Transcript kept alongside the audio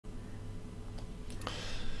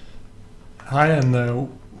Hi and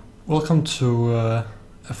welcome to a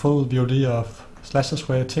full VOD of slahser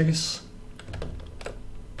by Techies.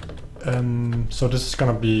 So this is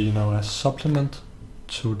gonna be, a supplement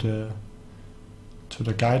to the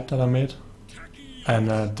guide that I made, and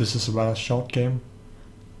this is a rather short game.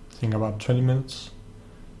 I think about 20 minutes.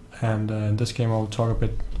 And in this game I will talk a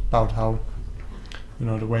bit about how,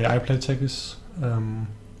 the way I play Techies, and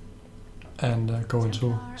go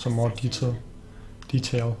into some more detail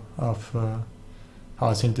of how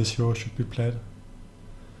I think this hero should be played.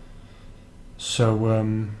 So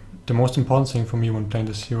the most important thing for me when playing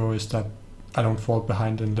this hero is that I don't fall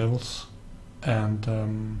behind in levels, and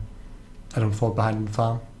I don't fall behind in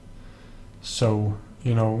farm. So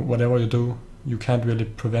whatever you do, you can't really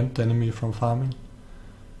prevent the enemy from farming.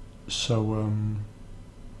 So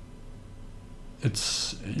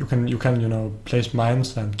you can place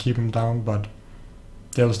mines and keep them down, but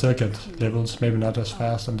they will still get levels, maybe not as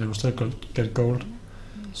fast, and they will still get gold.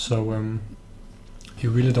 So you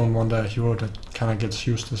really don't want a hero that kind of gets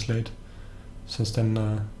used this late, since then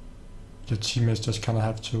your teammates just kind of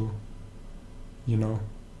have to, do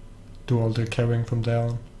all the carrying from there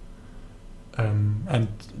on. And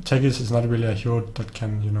Techies is not really a hero that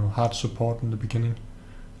can, hard support in the beginning,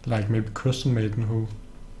 like maybe Crystal Maiden, who,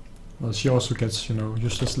 well, she also gets,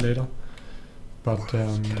 useless later. But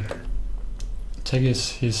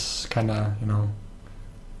Techies, he's kinda,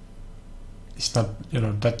 he's not,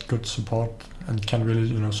 that good support, and can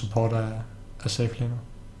really, support a safe laner.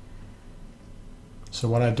 So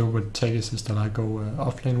what I do with Techies is that I go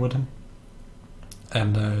off lane with him,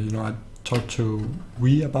 and I talked to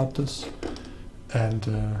Wee about this, and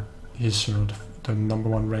he's the number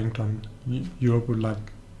one ranked on Europe with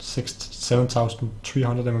like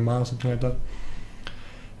 7,300 MMR or something like that.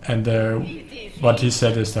 And what he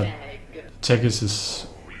said is that Techies is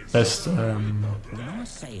best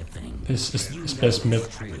is best mid,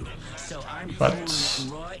 but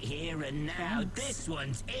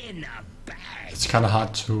it's kind of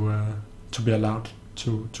hard to be allowed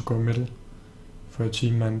to go middle for a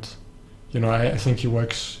team. And I think he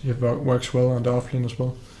works well on the offlane as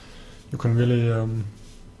well. You can really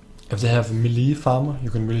if they have a melee farmer, you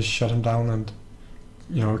can really shut him down and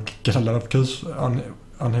get a lot of kills on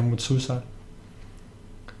him with suicide.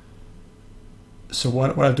 So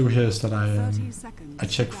what I do here is that I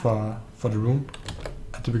check for the rune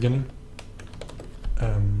at the beginning,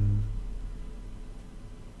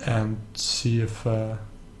 and see if I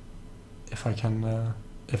can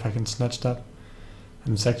snatch that.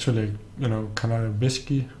 And it's actually kind of a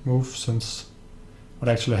risky move, since what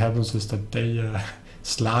actually happens is that they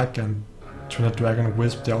Slag and Trinidad Dragon and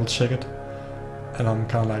Wisp, they all check it, and I'm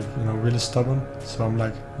kind of like really stubborn, so I'm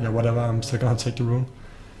like, yeah, whatever, I'm still gonna take the rune.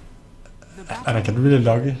 And I get really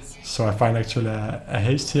lucky, so I find actually a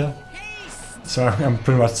haste here, so I'm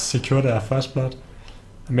pretty much secured at first blood.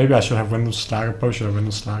 Maybe I should have Windows Slag, I probably should have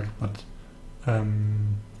Windows Slag, but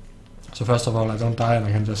so first of all I don't die, and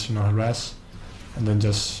I can just harass, and then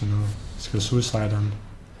just skill suicide, and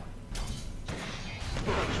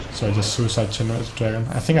so I just suicide Trinidad Dragon.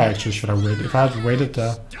 I think I actually should have waited. If I had waited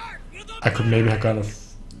there, I could maybe have got a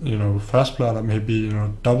first blood, or maybe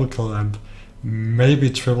double kill and maybe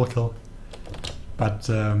triple kill. But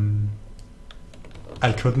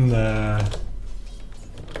I couldn't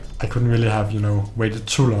really have waited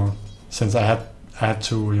too long, since I had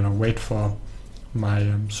to wait for my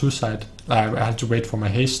suicide. I had to wait for my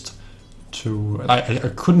haste to.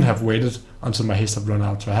 I couldn't have waited until my haste had run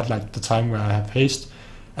out. So I had like the time where I have haste,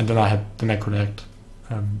 and then I could act.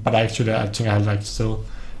 But I think I had like still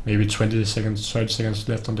maybe 20 seconds, 30 seconds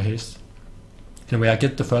left on the haste. Anyway, I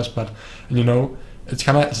get the first blood, and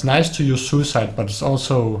it's nice to use suicide, but it's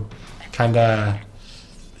also kinda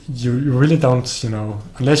you really don't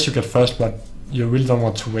unless you get first blood, you really don't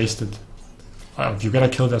want to waste it. If you get a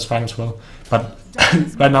kill, that's fine as well. But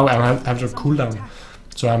right now I have a cooldown,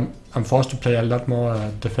 so I'm forced to play a lot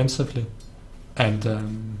more defensively. And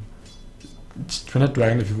Trinidad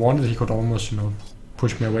Dragon, if he wanted, he could almost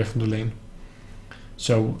push me away from the lane.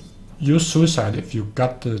 So use suicide if you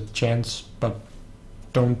got the chance, but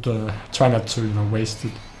don't try not to waste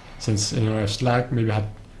it, since if Slag maybe had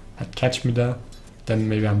catch me there, then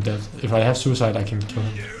maybe I'm dead. If I have suicide, I can kill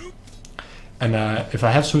him. And if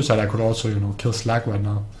I had suicide, I could also kill Slag right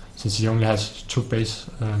now, since he only has 2 base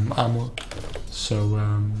armor. So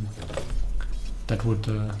that would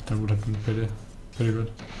have been pretty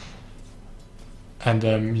good. And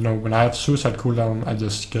when I have suicide cooldown, I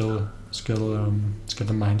just skill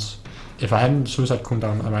the mines. If I hadn't suicide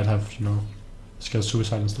cooldown, I might have skill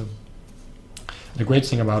suicide instead. The great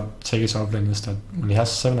thing about Techies offlane is that when he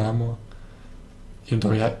has 7 armor, even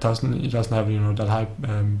though he doesn't have, you know, that high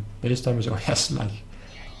base damage, or he has like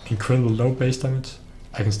incredible low base damage,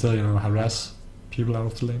 I can still, you know, harass people out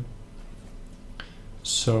of the lane.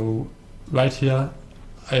 So right here,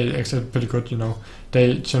 I acted pretty good, you know.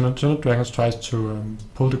 Channel Dragons tries to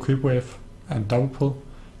pull the creep wave and double pull,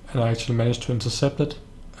 and I actually managed to intercept it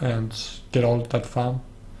and get all that farm.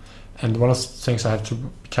 And one of the things I have to be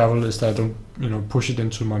careful is that I don't, you know, push it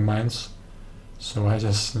into my mines. So I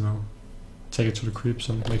just, you know, take it to the creeps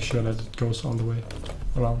and make sure that it goes all the way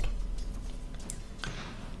around.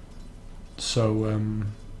 So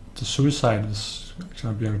the suicide is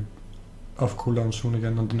gonna be off cooldown soon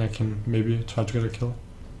again, and then I can maybe try to get a kill.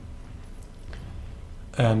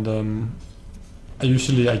 And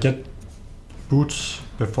I get boots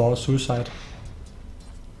before suicide.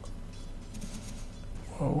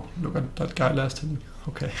 Whoa, look at that guy last hitting.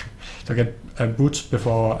 Okay, so I get boots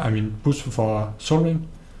before Soul Ring,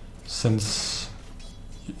 since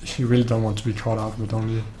you really don't want to be caught out with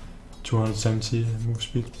only 270 move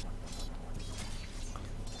speed.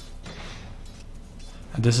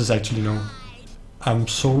 And this is actually, you know, I'm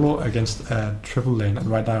solo against a triple lane, and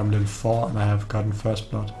right now I'm level 4 and I have gotten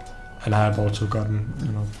first blood, and I have also gotten,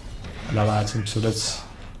 you know, a lot of items. So this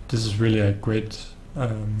is really a great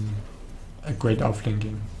offlane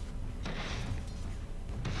game.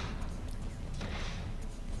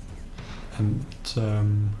 And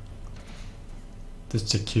this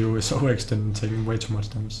Techies is overextended, taking way too much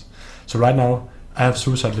damage. So right now I have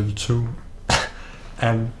suicide level 2,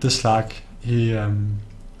 and this Slark, he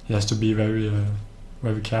has to be very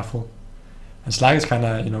careful. And Slark is kind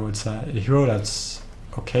of, you know, it's a hero that's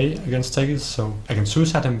okay against Techies, so I can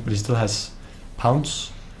suicide him, but he still has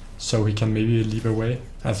pounce, so he can maybe leap away.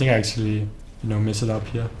 I think I actually, you know, miss it up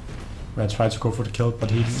here, where I tried to go for the kill,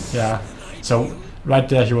 but so right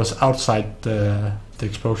there he was outside the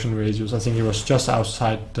explosion radius. I think he was just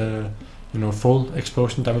outside the, you know, full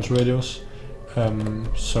explosion damage radius.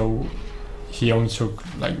 So he only took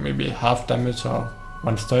like maybe half damage or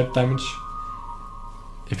 1/3 damage.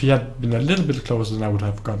 If he had been a little bit closer, then I would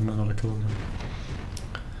have gotten another kill on him.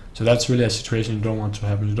 So that's really a situation you don't want to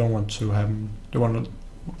happen. You don't want it to happen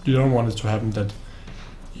that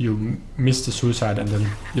you miss the suicide and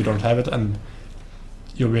then you don't have it, and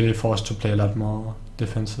you're really forced to play a lot more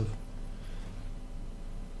defensive.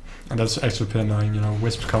 And that's actually pretty annoying, you know.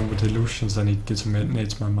 Wisps come with illusions and it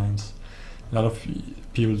disseminates my mines. A lot of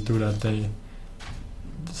people do that.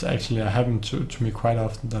 This actually happened to me quite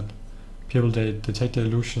often, that people they take the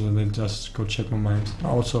illusions and then just go check my mines.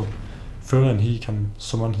 Also, Furren, he can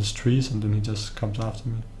summon his trees and then he just comes after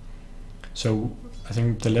me. So I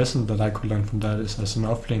think the lesson that I could learn from that is, as an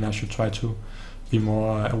offlane, I should try to be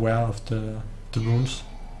more aware of the runes.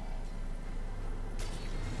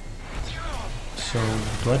 So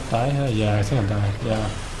do I die here? Yeah, I think I died. Yeah.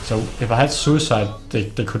 So if I had suicide,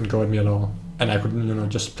 they couldn't go at me at all, and I could, you know,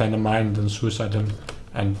 just plant a mine and then suicide him,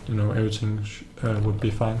 and, you know, everything would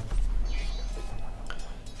be fine.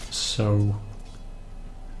 So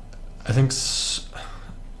I think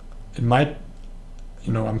it might,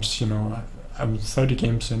 you know, I'm 30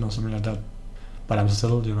 games in or something like that, but I'm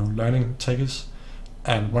still, you know, learning Techies.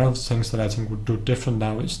 And one of the things that I think would do different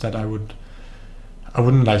now is that I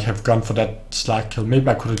wouldn't like have gone for that Slark kill. Maybe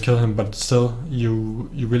I could have killed him, but still, you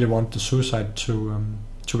really want the suicide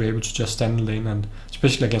to be able to just stand in lane, and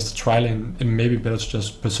especially against the tri-lane, it may be better to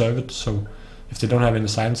just preserve it. So if they don't have any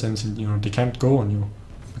silence engine, you know, they can't go on you,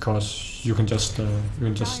 because you can just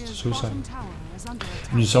suicide.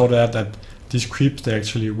 And you saw that these creeps, they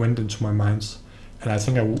actually went into my mines, and I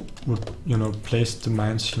think I would, you know, place the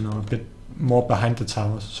mines, you know, a bit more behind the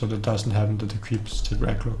towers, so that doesn't happen that the creeps take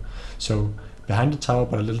aggro. So behind the tower,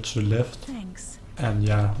 but a little to the left. Thanks. And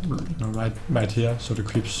yeah, you know, right here, so the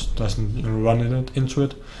creeps doesn't, you know, run into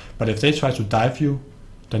it. But if they try to dive you,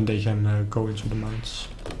 then they can go into the mines.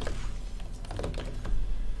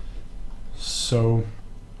 So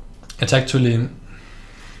it's actually,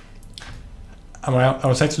 I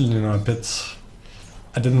was actually, you know, a bit,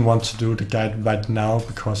 I didn't want to do the guide right now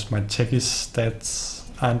because my Techies stats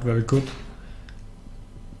aren't very good.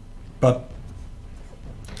 But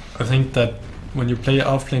I think that when you play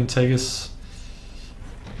offlane Techies,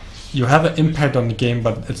 you have an impact on the game,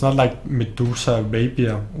 but it's not like Medusa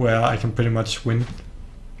Rapier, where I can pretty much win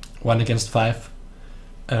 1 against 5.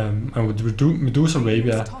 And with Medusa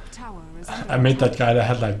Rapier, I made that guy that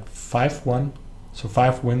had like 5-1, so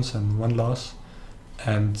 5 wins and 1 loss.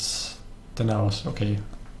 And then I was, okay,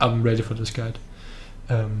 I'm ready for this guide.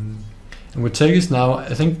 And with Techies now,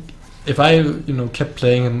 I think if I, you know, kept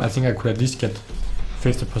playing him, I think I could at least get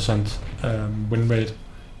 50% win rate,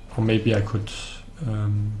 or maybe I could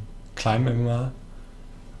climb MMR.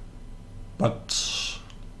 but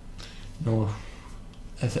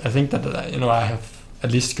I think that I have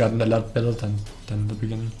at least gotten a lot better than the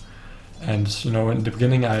beginning. And in the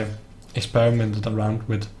beginning I experimented around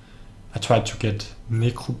with. I tried to get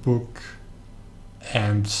Necro Book,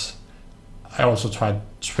 and I also tried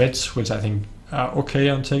Threads, which I think are okay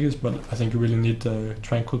on Techies, but I think you really need the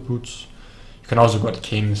Tranquil Boots. You can also get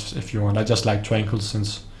Kings if you want. I just like Tranquil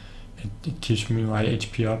since it keeps me my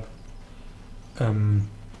HP up. And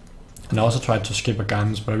I also tried to skip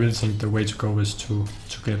Aghanim's, but I really think the way to go is to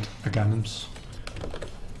get Aghanim's.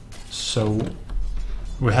 So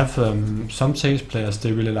we have some Techies players,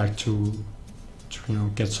 they really like to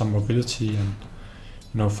get some mobility, and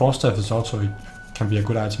Force Staff is also can be a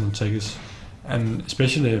good item on Techies, and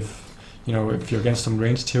especially if you're against some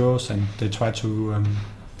ranged heroes and they try to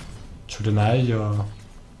deny your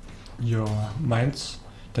mines,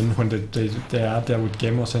 then when they are there with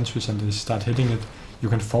Game or Sentries and they start hitting it, you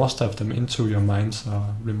can Force Staff them into your mines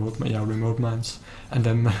or remote mines, and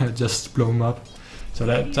then just blow them up. So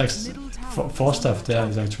that's Force Staff there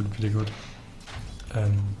is actually pretty good.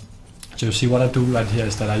 So you see what I do right here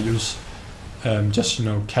is that I use just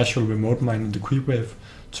casual remote mine in the creep wave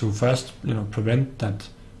to first prevent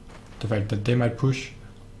the fact that they might push,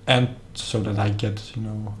 and so that I get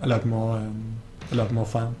a lot more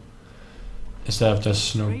farm, instead of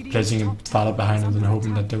just placing it farther behind it and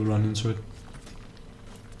hoping that they will run into it.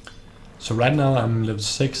 So right now I'm level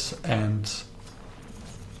 6 and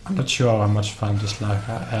I'm not sure how much farm this Slark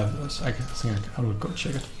I have. I think I will go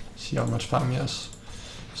check it, see how much farm he has.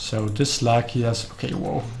 So this Slark he has, okay,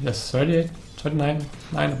 whoa, he has 38, 39,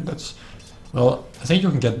 9, that's, well, I think you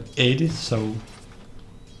can get 80, so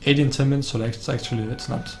 80 in 10 minutes, so that's actually, it's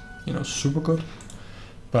not, super good.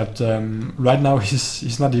 But right now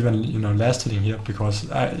he's not even, last hitting here, because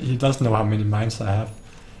he doesn't know how many mines I have,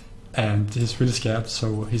 and he's really scared,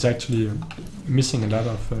 so he's actually missing a lot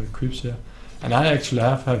of creeps here. And I actually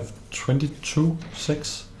have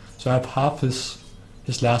 22-6, so I have half his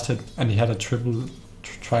last hit, and he had a triple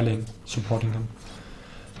tri-lane supporting him.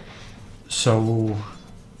 So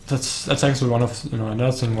that's actually one of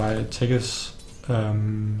another thing why Techies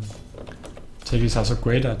are so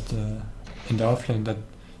great at in the offlane, that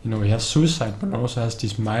he has suicide but also has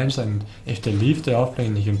these mines, and if they leave the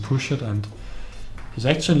offlane he can push it, and he's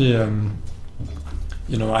actually I'm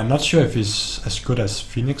not sure if he's as good as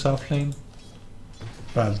Phoenix offlane,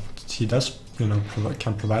 but he does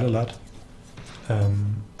can provide a lot.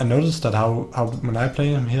 I noticed that how when I play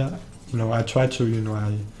him here, I try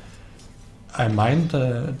to I mine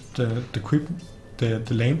the creep,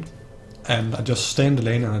 the lane, and I just stay in the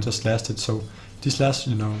lane and I just last it. So this lasts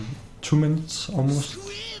 2 minutes almost.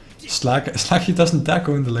 It's like he doesn't dare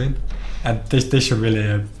go in the lane, and they should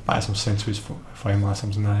really buy some sentries for him or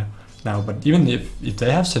something now. But even if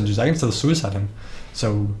they have sentries, I can still suicide him.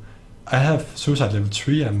 So I have suicide level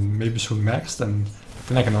 3 and maybe soon maxed, and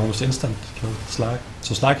then I can almost instant kill Slark.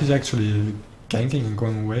 So Slark is actually ganking and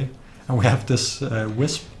going away, and we have this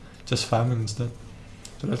Wisp just farming instead.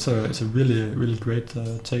 So it's a really great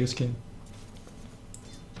Techies game.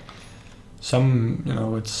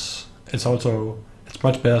 It's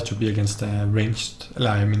much better to be against a ranged,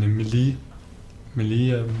 a melee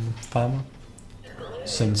farmer,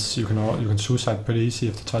 since you can suicide pretty easy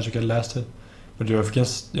if they try to get last hit. But you're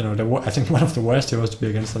against, I think one of the worst heroes to be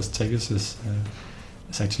against as Techies is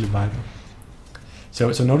actually Viper.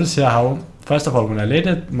 So notice here how, first of all, when I laid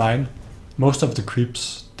it mine, most of the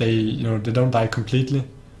creeps they don't die completely.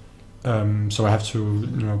 So I have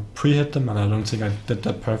to pre-hit them, and I don't think I did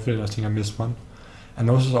that perfectly. I think I missed one. And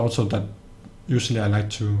also that usually I like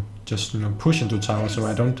to just push into tower, so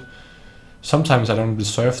sometimes I don't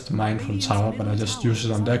reserve the mine for the tower, but I just use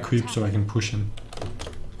it on their creep so I can push in.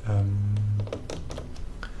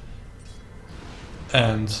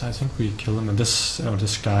 And I think we kill him, and this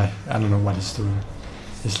guy, I don't know what he's doing.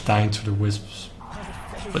 He's dying to the wisp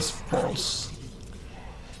balls.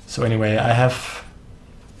 So anyway, I have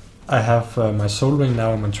my soul ring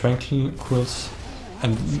now and my tranquils,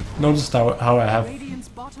 and notice how I have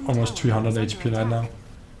almost 300 HP right now,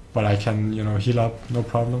 but I can heal up no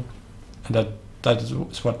problem, and that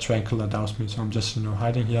is what tranquil allows me. So I'm just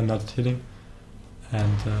hiding here, not hitting,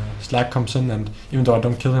 and Slack comes in, and even though I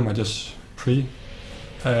don't kill him, I just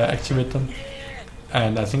activate them,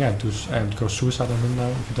 and I think I have to go suicide on him now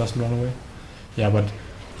if he doesn't run away. Yeah, but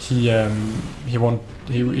he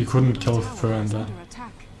couldn't kill Fur and that.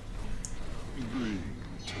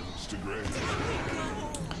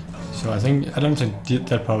 So I don't think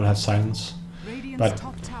that probably had silence, but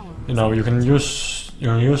you can use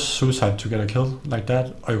suicide to get a kill like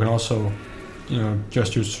that, or you can also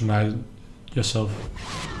just use denial yourself,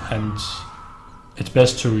 and it's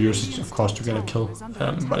best to use it, of course, to get a kill.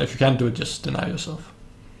 But if you can't do it, just deny yourself.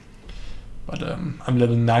 But I'm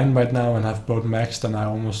level 9 right now and have both maxed, and I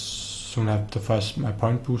almost soon have my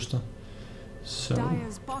point booster. So,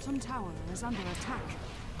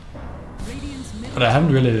 but I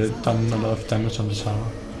haven't really done a lot of damage on the tower.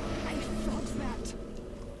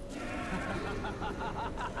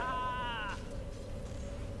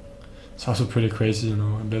 It's also pretty crazy, you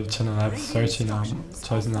know, I'm level 10 and I have 13 armor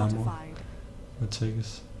with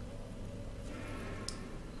Techies.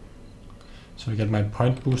 So I get my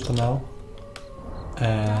point booster now.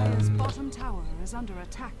 And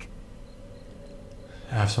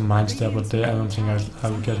I have some mines there, but I don't think I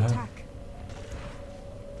will get her.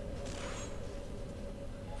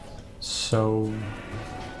 So,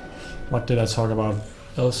 what did I talk about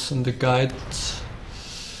else in the guide?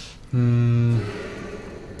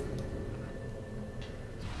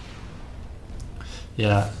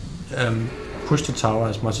 Yeah, push the tower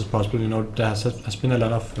as much as possible. You know, there has been a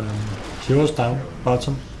lot of heroes down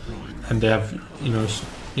bottom, and they have, you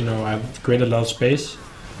know, I've created a lot of space.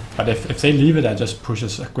 But if they leave it, I just push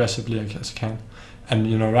as aggressively as I can. And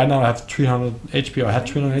you know, right now I have 300 HP, or I had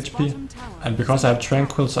 300 HP, and because I have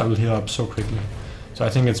tranquils, I will heal up so quickly. So I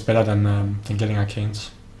think it's better than getting arcanes.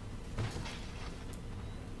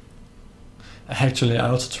 Actually, I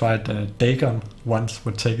also tried Dagon once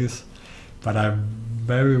with Techies, but I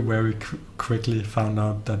very quickly found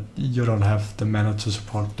out that you don't have the mana to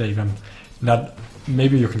support Dagon.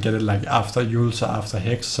 Maybe you can get it like after Yules or after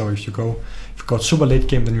Hex. So if you go super late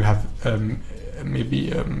game, then you have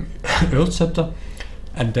maybe Earth Scepter,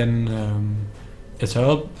 and then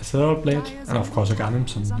Ethereal Blade, and of course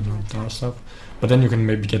Aghanim's and the other stuff. But then you can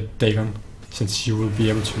maybe get Dagon, since you will be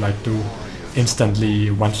able to like do instantly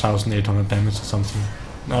 1,800 damage or something.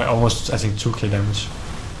 Almost, I think, 2k damage.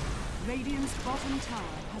 Radiant's bottom tower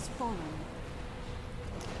has fallen.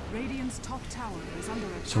 Radiant's top tower is under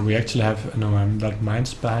attack. So we actually have lot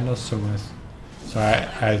mines behind us. So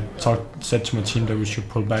I said to my team that we should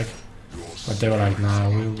pull back, but they were like, "Nah,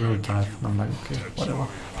 we'll dive." And I'm like, "Okay, whatever."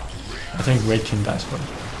 I think Wade King dies, but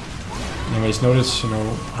anyways, notice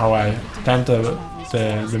how I plant the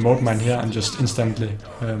remote mine here and just instantly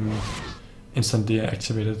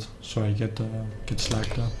activate it, so I get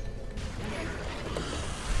slacked there.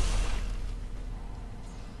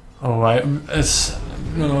 Oh,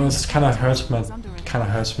 it's kind of hurts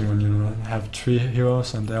me when you have 3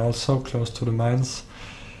 heroes and they're all so close to the mines,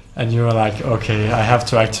 and you're like, okay, I have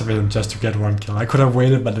to activate them just to get 1 kill. I could have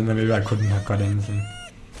waited, but then maybe I couldn't have got anything.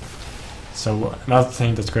 So another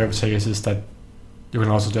thing that's great with Techies is that you can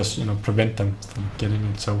also just prevent them from getting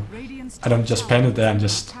it. So I don't just plant it there and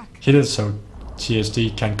just hit it so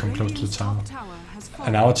TSD can't come close to the tower.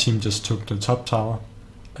 And our team just took the top tower.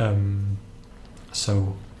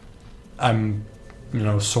 So I'm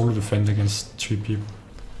solo defend against 3 people.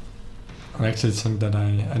 I actually think that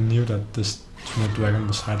I knew that this Tuna Dragon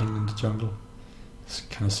was hiding in the jungle. It's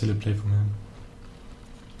kind of silly play from him.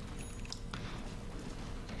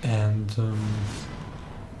 And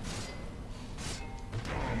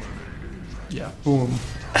yeah, boom.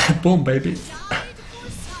 Boom, baby.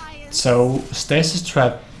 So stasis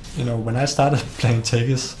trap, when I started playing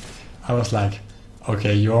Techies, I was like,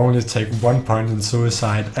 okay, you only take 1 point in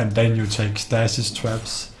suicide, and then you take stasis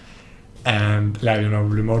traps and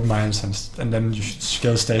remote mines, and then you should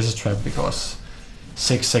skill stasis trap because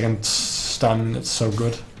 6 seconds stun, it's so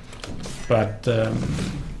good. But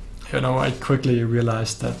I quickly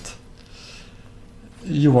realized that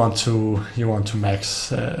you want to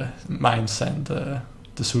max mines and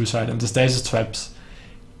the suicide, and the stasis traps,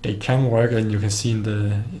 they can work, and you can see in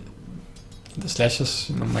the slashes,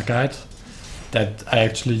 my guide, that I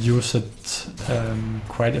actually use it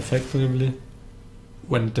quite effectively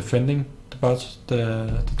when defending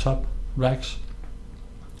the top racks,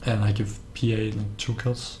 and I give PA 2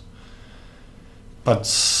 kills. But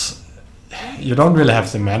you don't really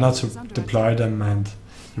have the mana to deploy them, and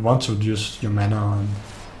you want to use your mana on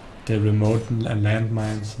the remote and land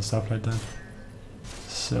mines and stuff like that.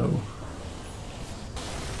 So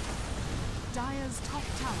Dire's top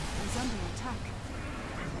tower is under attack.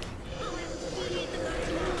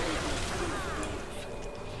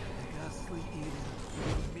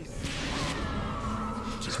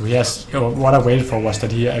 So yes, what I waited for was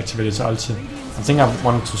that he activated his ulti. I think I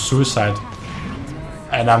wanted to suicide,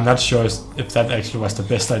 and I'm not sure if that actually was the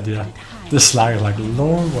best idea. This slug is like,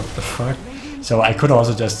 lol, what the fuck? So I could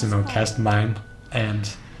also just cast mine, and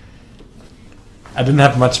I didn't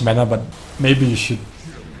have much mana, but maybe you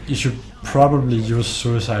should probably use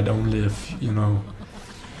suicide only if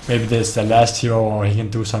maybe there's the last hero, or he can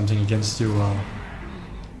do something against you, or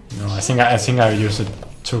No, I think I used it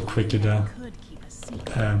too quickly there.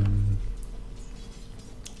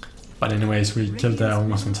 But anyways, we killed the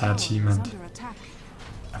almost entire team, and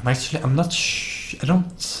I'm not I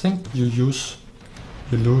don't think you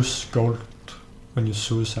lose gold when you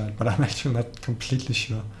suicide, but I'm actually not completely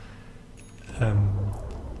sure.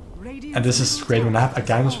 And this is great when I have a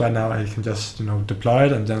Aghanim right now. I can just deploy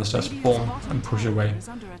it and then just boom and push away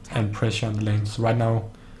and pressure on the lanes. Right now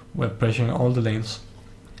we're pressuring all the lanes,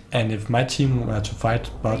 and if my team were to fight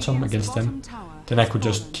bottom against them, then I could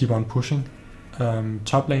just keep on pushing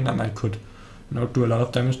top lane, and I could do a lot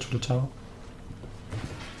of damage to the tower.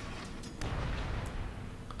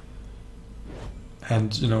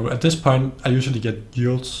 And at this point I usually get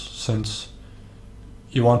yields, since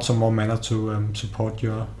you want some more mana to support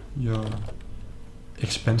your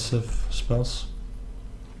expensive spells.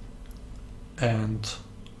 And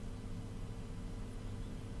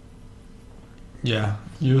yeah,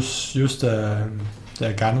 use the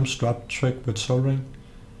Aghanim's drop trick with Soul Ring,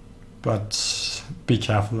 but be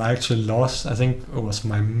careful. I actually lost, I think it was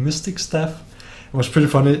my Mystic Staff. It was pretty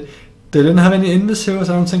funny. They didn't have any Invis heroes,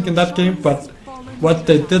 I don't think, in that game, but what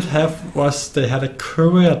they did have was they had a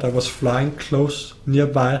courier that was flying close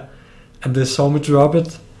nearby, and they saw me drop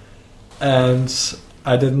it, and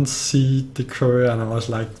I didn't see the courier, and I was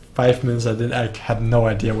like 5 minutes. I had no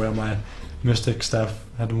idea where my Mystic Staff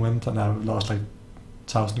had went, and I lost like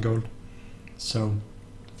 1,000 gold. So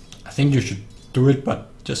I think you should do it, but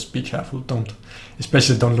just be careful.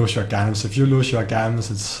 Especially don't lose your Aghanims. If you lose your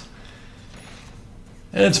Aghanims,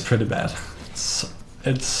 it's pretty bad.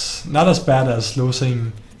 It's not as bad as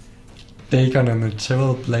losing Dagon and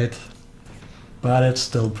Material Blade, but it's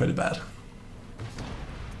still pretty bad.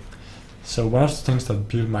 So one of the things that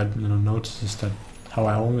people might notice is that how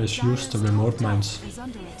I always use the remote mines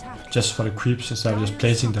just for the creeps instead of just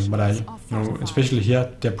placing them. But I, especially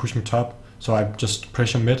here, they're pushing top, so I just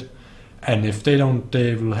pressure mid, and if they don't,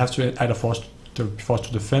 they will have to either forced to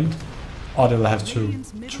defend, or they will have to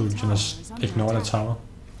just ignore the tower.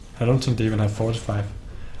 I don't think they even have fortify,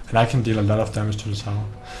 and I can deal a lot of damage to the tower.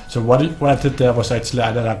 So what I did there was actually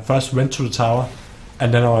I first went to the tower,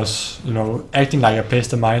 and then I was acting like I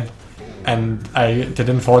placed a mine, and they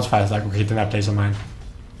didn't fortify. I was like, okay, then I place a mine.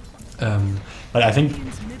 But I think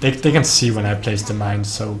they can see when I place the mine,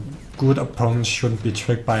 so good opponents shouldn't be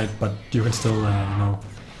tricked by it, but you can still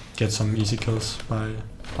get some easy kills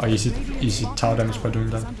or easy tower damage by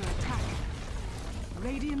doing that.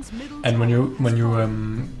 And when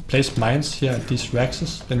you place mines here at these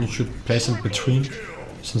racks, then you should place them between,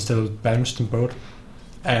 since they'll damage them both.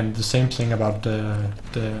 And the same thing about the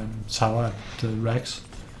tower at the racks.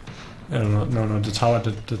 No, the tower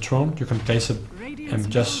at the throne. You can place it and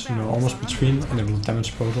just almost between, and it will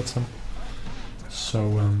damage both of them.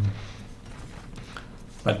 So,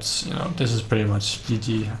 but this is pretty much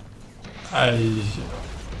GG. I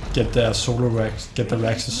get the solo racks, get the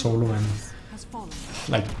racks solo, and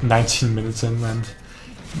like 19 minutes in, and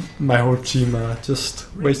my whole team are just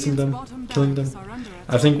wasting them, killing them.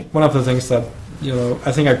 I think one of the things that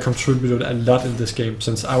I think I contributed a lot in this game,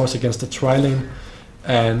 since I was against the tri-lane,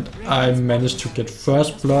 and I managed to get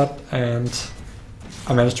first blood, and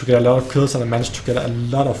I managed to get a lot of kills, and I managed to get a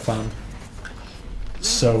lot of farm.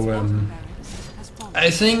 So I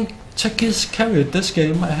think Techies carried this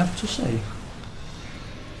game, I have to say.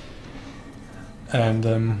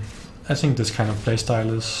 And I think this kind of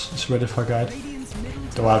playstyle is ready for guide.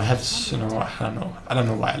 Though I've had, I don't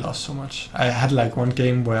know why I lost so much. I had like one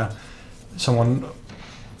game where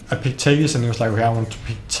I picked Techies, and he was like, okay, I want to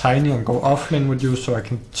pick Tiny and go offlane with you so I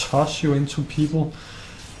can toss you into people.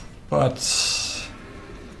 But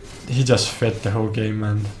he just fed the whole game,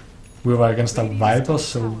 and we were against a Viper,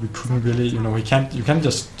 so we couldn't really, you can't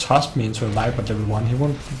just toss me into a Viper level 1. He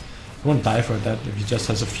won't die for that if he just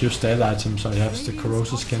has a few stat items or he has the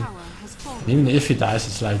corrosive skin. And even if he dies,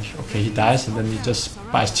 it's like, okay, he dies, and then he just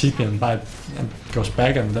buys TP and goes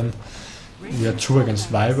back, and then we are 2 against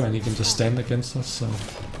Viper, and he can just stand against us. So,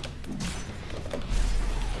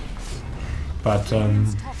 but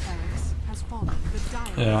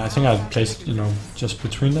yeah, I think I placed just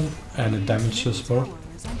between them, and it damages both.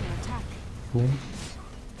 Boom.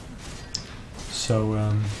 So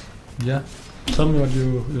yeah, tell me what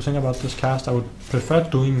you think about this cast. I would prefer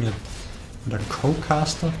doing it with a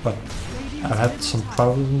co-caster, but I've had some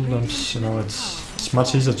problems. It's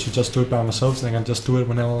much easier to just do it by myself, and I can just do it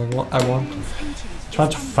whenever I want. Try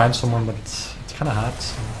to find someone, but it's kind of hard.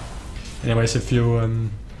 So. Anyways, if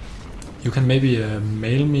you can maybe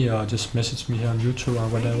mail me or just message me here on YouTube or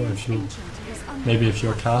whatever. If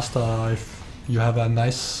you're a caster, or if you have a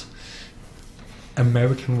nice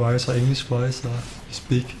American voice or English voice or you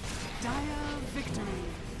speak. Dire victory.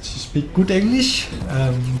 You speak good English,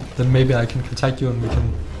 then maybe I can contact you and we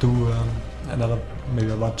can do another maybe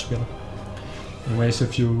a lot together. Anyways,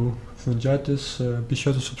 if you enjoyed this, be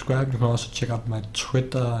sure to subscribe. You can also check out my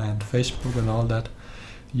Twitter and Facebook and all that,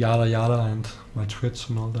 yada yada, and my Twitch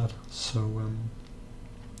and all that. So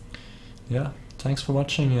yeah, thanks for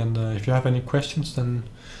watching, and if you have any questions, then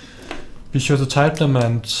be sure to type them,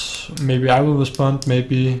 and maybe I will respond.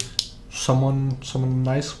 Maybe someone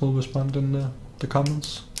nice will respond in the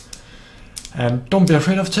comments. And don't be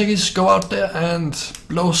afraid of Techies. Go out there and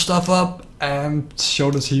blow stuff up and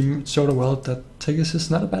show the team, show the world that Techies is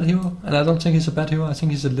not a bad hero. And I don't think he's a bad hero. I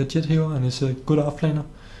think he's a legit hero and he's a good offlaner.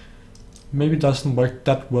 Maybe it doesn't work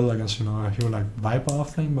that well against, you know, a hero like Viper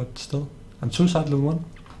offlane, but still. And Suicide level 1,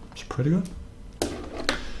 it's pretty good.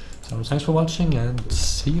 So thanks for watching and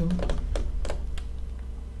see you.